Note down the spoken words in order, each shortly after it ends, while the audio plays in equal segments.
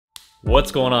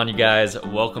What's going on, you guys?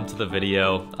 Welcome to the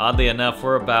video. Oddly enough,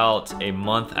 we're about a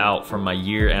month out from my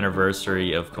year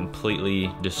anniversary of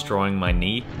completely destroying my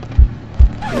knee.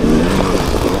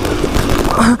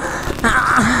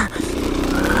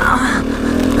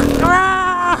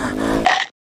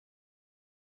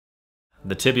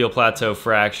 The tibial plateau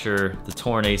fracture, the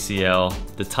torn ACL,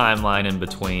 the timeline in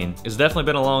between. It's definitely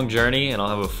been a long journey and I'll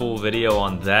have a full video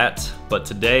on that, but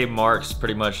today marks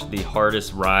pretty much the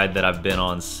hardest ride that I've been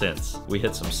on since. We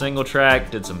hit some single track,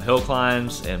 did some hill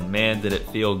climbs, and man, did it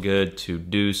feel good to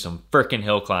do some freaking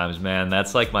hill climbs, man.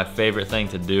 That's like my favorite thing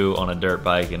to do on a dirt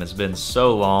bike, and it's been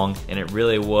so long and it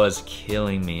really was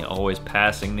killing me. Always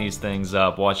passing these things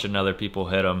up, watching other people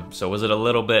hit them. So was it a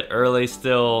little bit early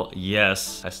still?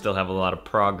 Yes, I still have a lot of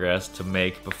progress to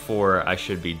make before I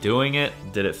should be doing it.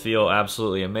 Did it feel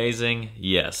absolutely amazing?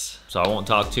 Yes. So I won't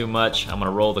talk too much. I'm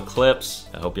gonna roll the clips.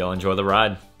 I hope y'all enjoy the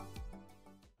ride.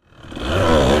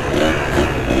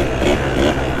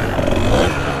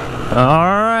 All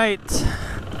right.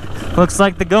 Looks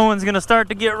like the going's gonna start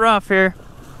to get rough here.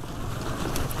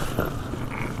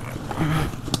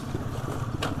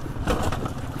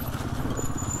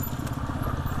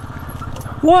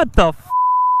 What the f?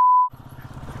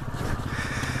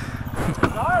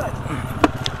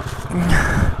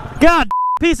 God,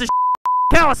 piece of shit,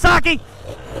 Kawasaki!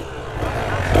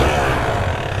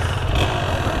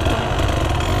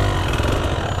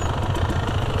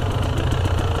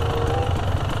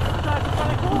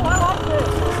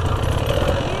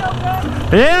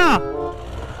 Yeah!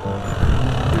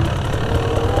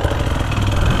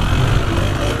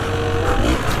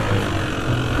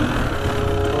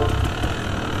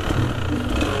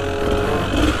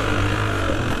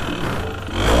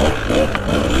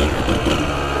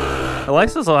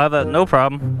 Alexis will have that no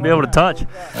problem. Be able to touch.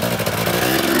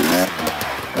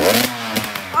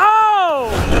 Oh!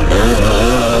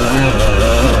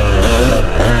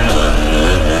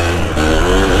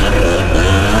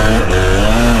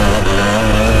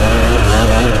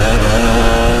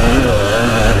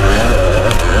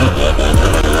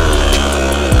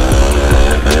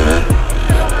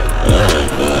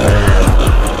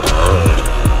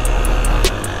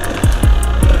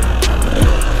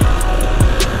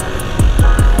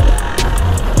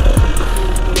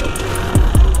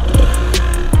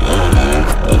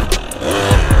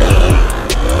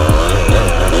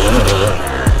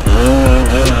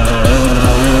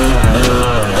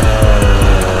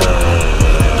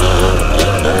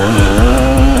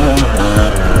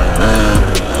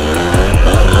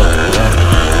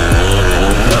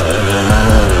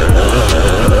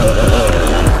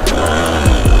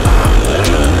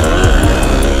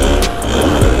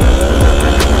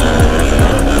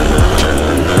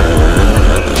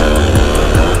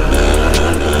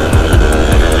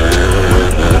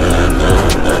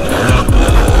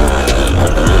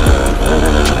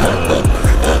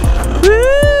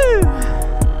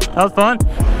 That was fun.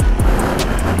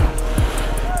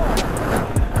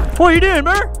 What are you doing,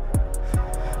 Burr?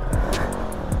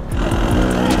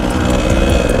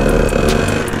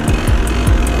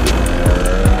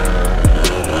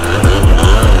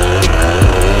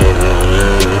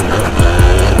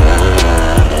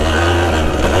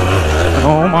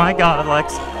 Oh my God,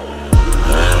 Lex.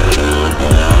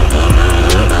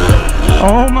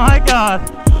 Oh my God.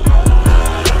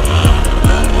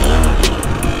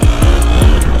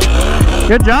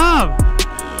 Good job!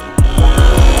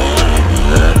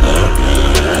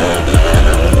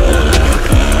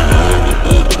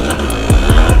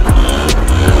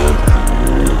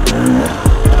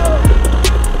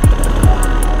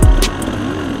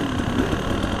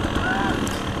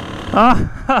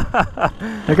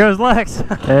 Oh, there goes Lex.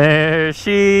 There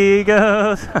she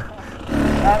goes.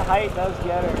 That height does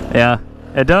get her. Yeah,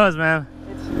 it does, man.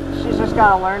 She's just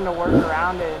got to learn to work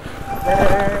around it.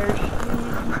 There she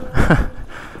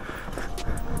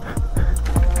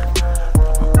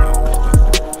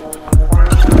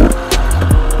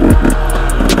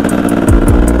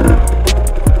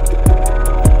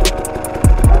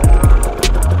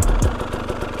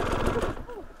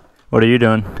What are you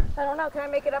doing? I don't know. Can I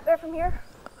make it up there from here?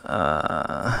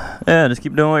 Yeah, just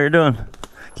keep doing what you're doing.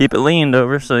 Keep it leaned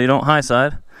over so you don't high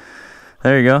side.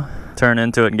 There you go. Turn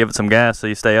into it and give it some gas so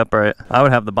you stay upright. I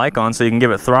would have the bike on so you can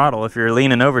give it throttle if you're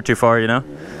leaning over too far, you know?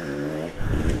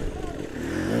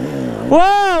 Whoa,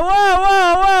 whoa,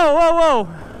 whoa, whoa, whoa, whoa!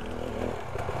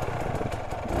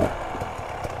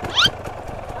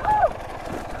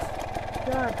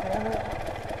 God damn it.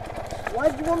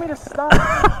 Why'd you want me to stop?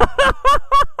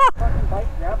 Fucking bike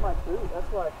grabbed my boot.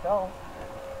 That's why I fell.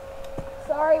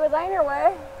 Sorry, was I in your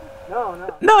way? No,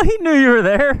 no. No, he knew you were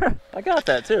there. I got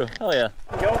that too. Hell yeah.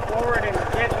 Go forward and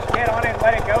just get on it and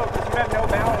let it go because you have no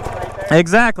balance right there.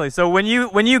 Exactly. So when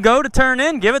you go to turn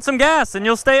in, give it some gas and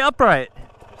you'll stay upright.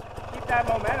 Just keep that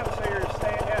momentum so you're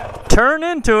staying, yeah. Turn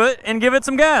into it and give it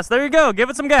some gas. There you go. Give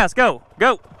it some gas. Go.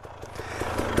 Go.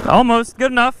 Almost.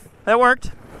 Good enough. That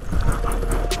worked.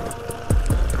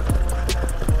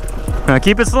 Now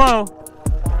keep it slow.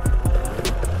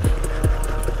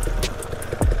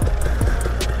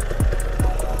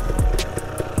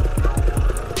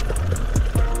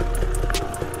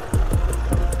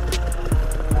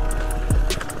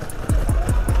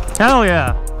 Hell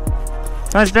yeah.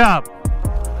 Nice job.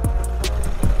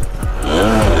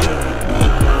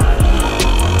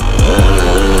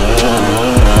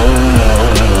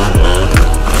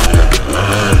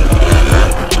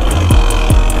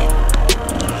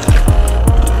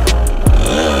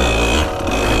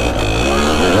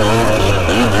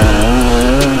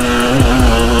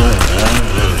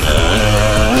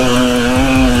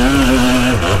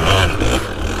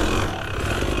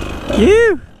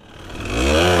 You.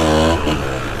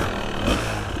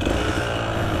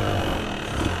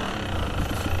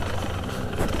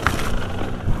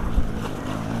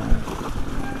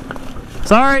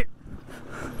 Sorry.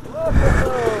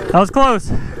 That was close.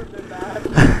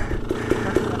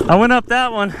 I went up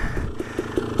that one.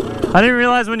 I didn't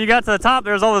realize when you got to the top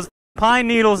there's all those pine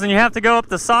needles and you have to go up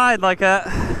the side like that.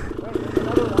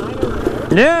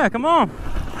 Yeah, come on.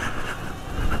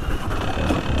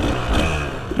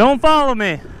 Don't follow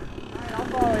me. I'll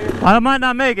follow you. I might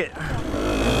not make it.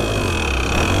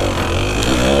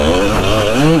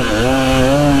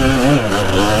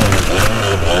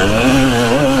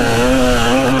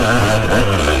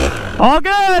 All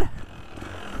good.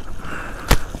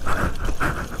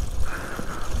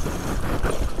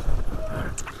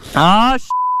 Ah,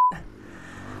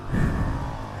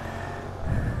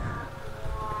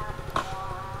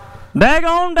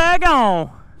 daggone,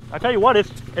 daggone. I tell you what, it's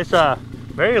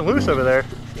very loose over there.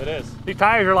 It is. These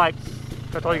tires are like,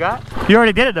 that's all you got? You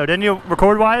already did it though, didn't you,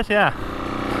 record-wise? Yeah.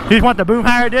 You just want the Boom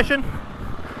Higher Edition?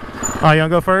 Oh, you wanna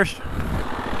go first?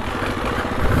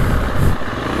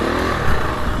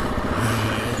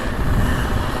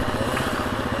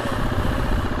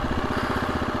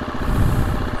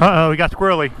 Uh-oh, we got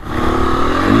squirrely.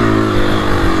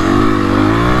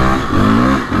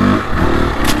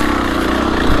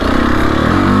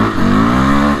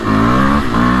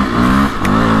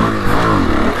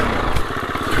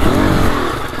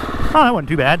 Oh, that wasn't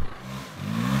too bad.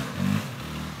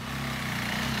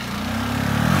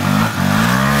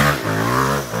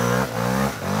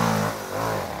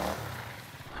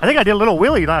 I think I did a little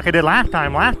wheelie like I did last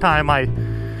time. Last time I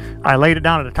laid it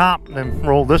down at the top and then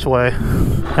rolled this way.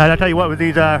 And I tell you what, with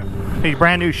these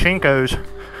brand new Shinkos,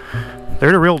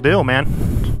 they're the real deal, man.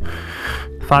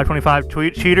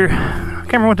 525 cheater. I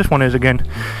can't remember what this one is again.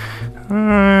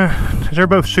 They're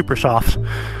both super softs.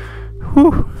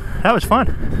 Whew, that was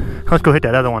fun. Let's go hit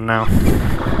that other one now.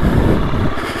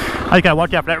 I gotta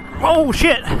watch out for that. Oh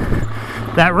shit!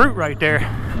 That root right there.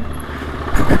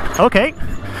 Okay,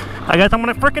 I guess I'm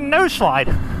gonna frickin' nose slide.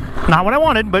 Not what I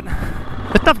wanted, but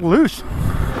this stuff's loose.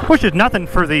 Which is nothing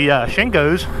for the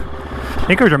Shinkos.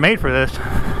 Shinkos are made for this.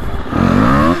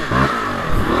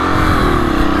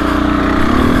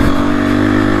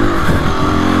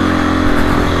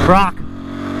 Rock.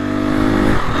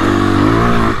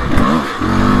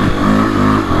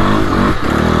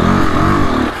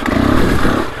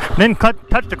 Then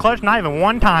touch the clutch not even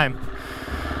one time.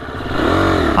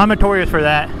 I'm notorious for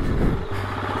that.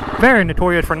 Very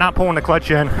notorious for not pulling the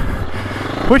clutch in.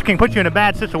 Which can put you in a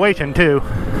bad situation too.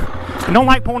 You don't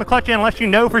like pulling the clutch in unless you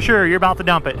know for sure you're about to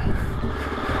dump it.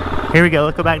 Here we go,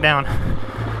 let's go back down.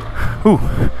 Ooh,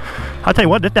 I'll tell you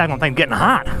what, this daggone thing's getting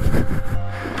hot.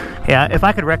 Yeah, if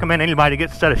I could recommend anybody to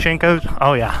get a set of Shinkos,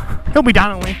 oh yeah. He'll be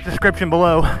down in the link description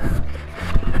below.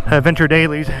 Adventure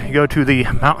Dailies, you go to the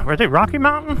mountain, where's it, Rocky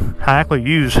Mountain? I actually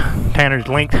use Tanner's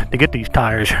link to get these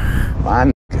tires.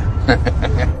 Fun.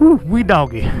 Ooh, wee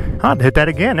doggy. I'll hit that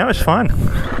again, that was fun.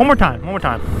 One more time, one more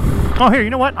time. Oh, here,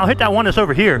 you know what? I'll hit that one that's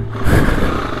over here.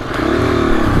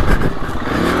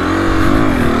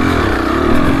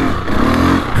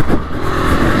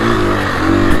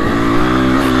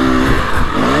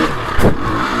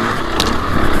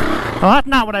 Well, that's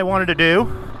not what I wanted to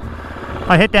do.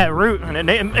 I hit that root and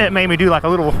it made me do like a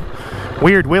little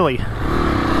weird wheelie.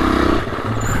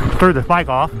 Threw the bike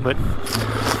off, but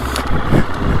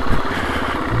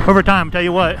over time, I'll tell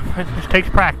you what, it just takes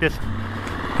practice.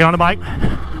 Get on the bike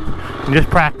and just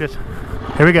practice.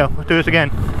 Here we go, let's do this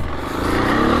again.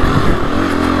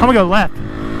 I'm gonna go left.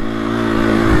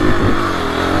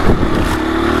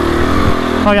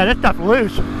 Oh yeah, this stuff's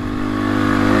loose.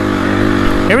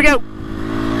 Here we go.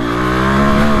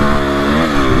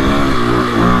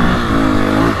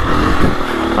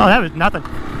 Oh, that was nothing.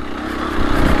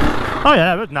 Oh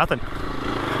yeah, that was nothing.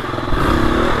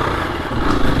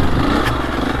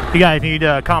 You guys need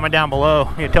to comment down below.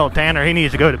 You tell Tanner he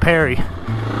needs to go to Perry.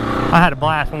 I had a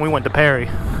blast when we went to Perry,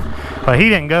 but he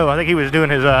didn't go. I think he was doing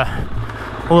his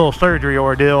little surgery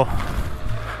ordeal.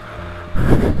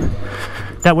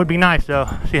 That would be nice though.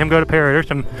 See him go to Perry. There's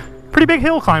some pretty big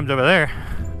hill climbs over there.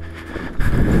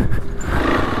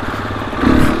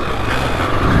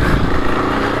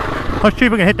 Let's see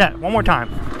if we can hit that one more time.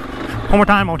 One more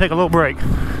time, I'll take a little break.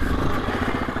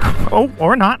 Oh,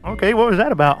 or not. Okay, what was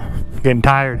that about? Getting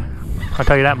tired. I'll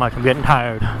tell you that much, I'm getting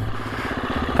tired.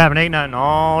 Haven't ate nothing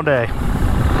all day.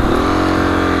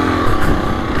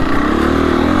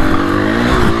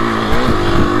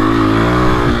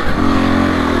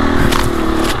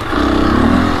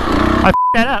 I f***ed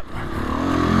that up.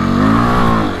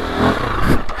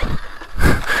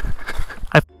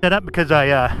 I f***ed that up because I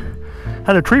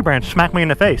had a tree branch smack me in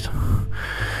the face.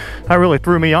 That really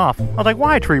threw me off. I was like,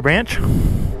 why tree branch?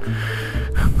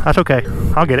 That's okay,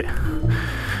 I'll get it.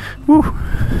 Woo.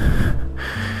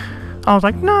 I was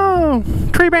like, no,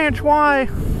 tree branch, why?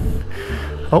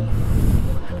 Oh,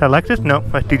 is that Alexis? No,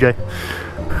 that's DJ.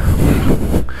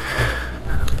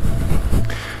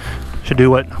 Should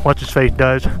do what's his face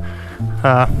does.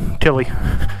 Tilly.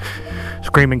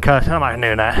 Screaming cuss. I'm not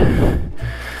doing that.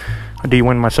 I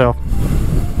D-win myself.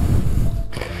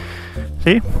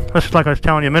 See? This is like I was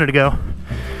telling you a minute ago.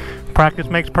 Practice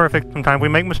makes perfect. Sometimes we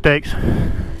make mistakes.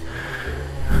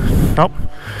 Nope.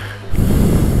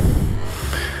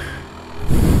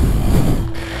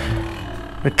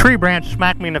 The tree branch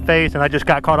smacked me in the face and I just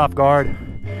got caught off guard.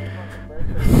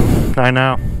 I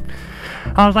know.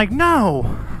 I was like,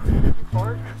 no!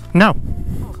 No.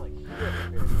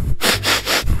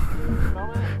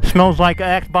 Smells like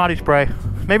Axe body spray.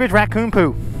 Maybe it's raccoon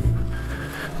poo.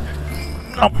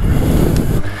 Oh.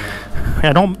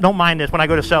 Yeah, don't mind this when I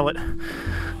go to sell it.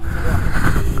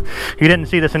 You didn't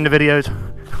see this in the videos.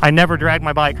 I never drag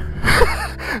my bike.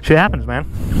 Shit happens, man.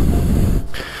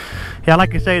 Yeah, I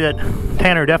like to say that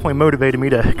Tanner definitely motivated me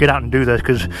to get out and do this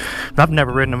because I've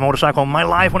never ridden a motorcycle in my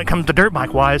life when it comes to dirt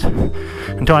bike wise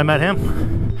until I met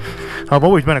him. I've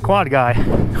always been a quad guy.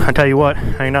 I tell you what,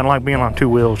 ain't nothing like being on two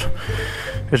wheels.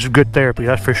 It's good therapy,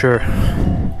 that's for sure.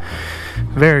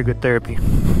 Very good therapy.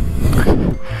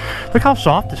 Look how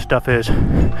soft this stuff is.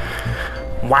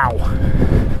 Wow.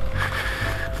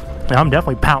 Yeah, I'm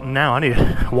definitely pouting now. I need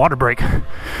a water break.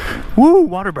 Woo,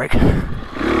 water break.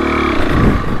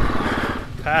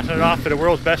 Passing it off to the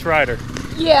world's best rider.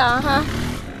 Yeah, uh-huh.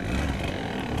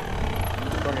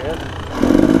 Go ahead.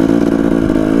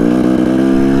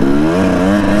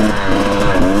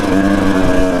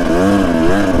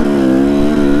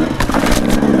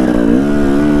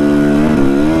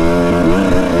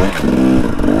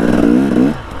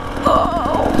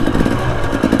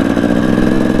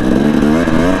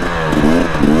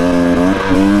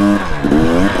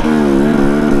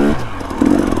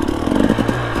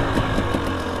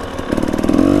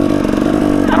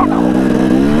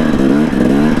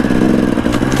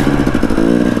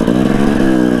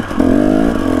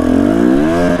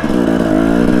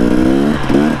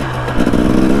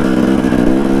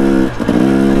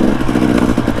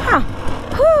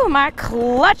 My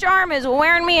clutch arm is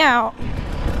wearing me out.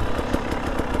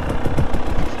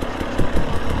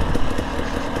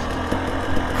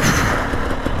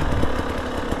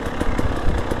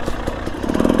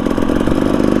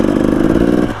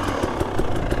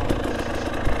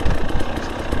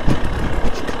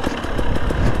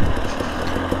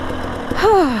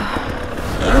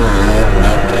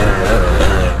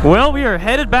 Well, we are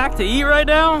headed back to eat right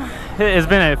now. It has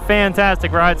been a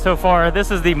fantastic ride so far. This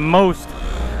is the most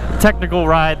technical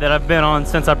ride that I've been on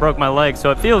since I broke my leg, so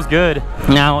it feels good.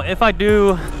 Now, if I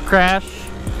do crash,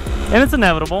 and it's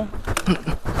inevitable,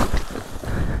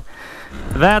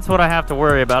 that's what I have to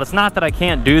worry about. It's not that I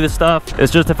can't do the stuff,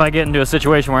 it's just if I get into a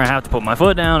situation where I have to put my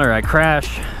foot down or I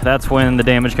crash, that's when the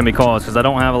damage can be caused, because I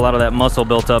don't have a lot of that muscle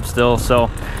built up still.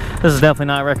 So this is definitely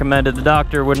not recommended. The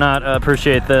doctor would not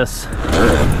appreciate this.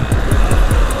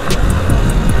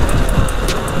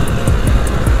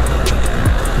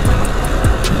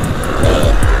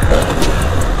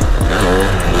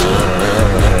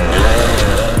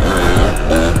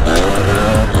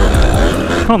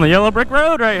 On the yellow brick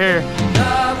road right here.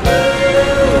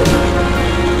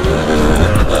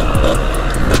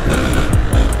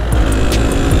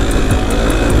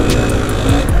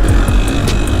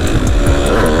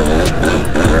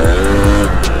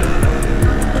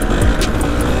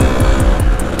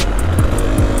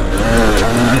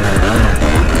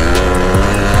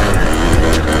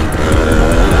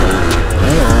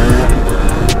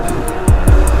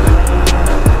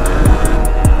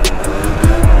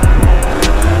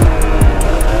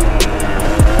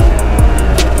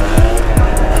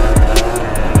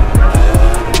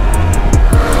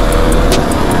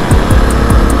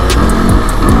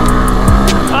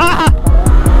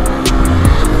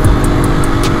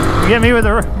 Get me with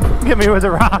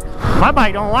the rocks. My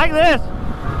bike don't like this.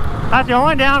 That's the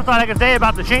only downside I can say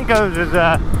about the Shinkos is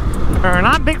they're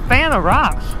not a big fan of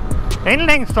rocks.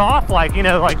 Anything soft, like, you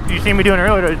know, like you see me doing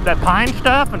earlier, that pine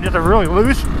stuff and just a really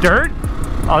loose dirt.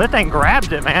 Oh, this thing grabs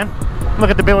it, man. Look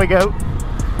at the billy goat.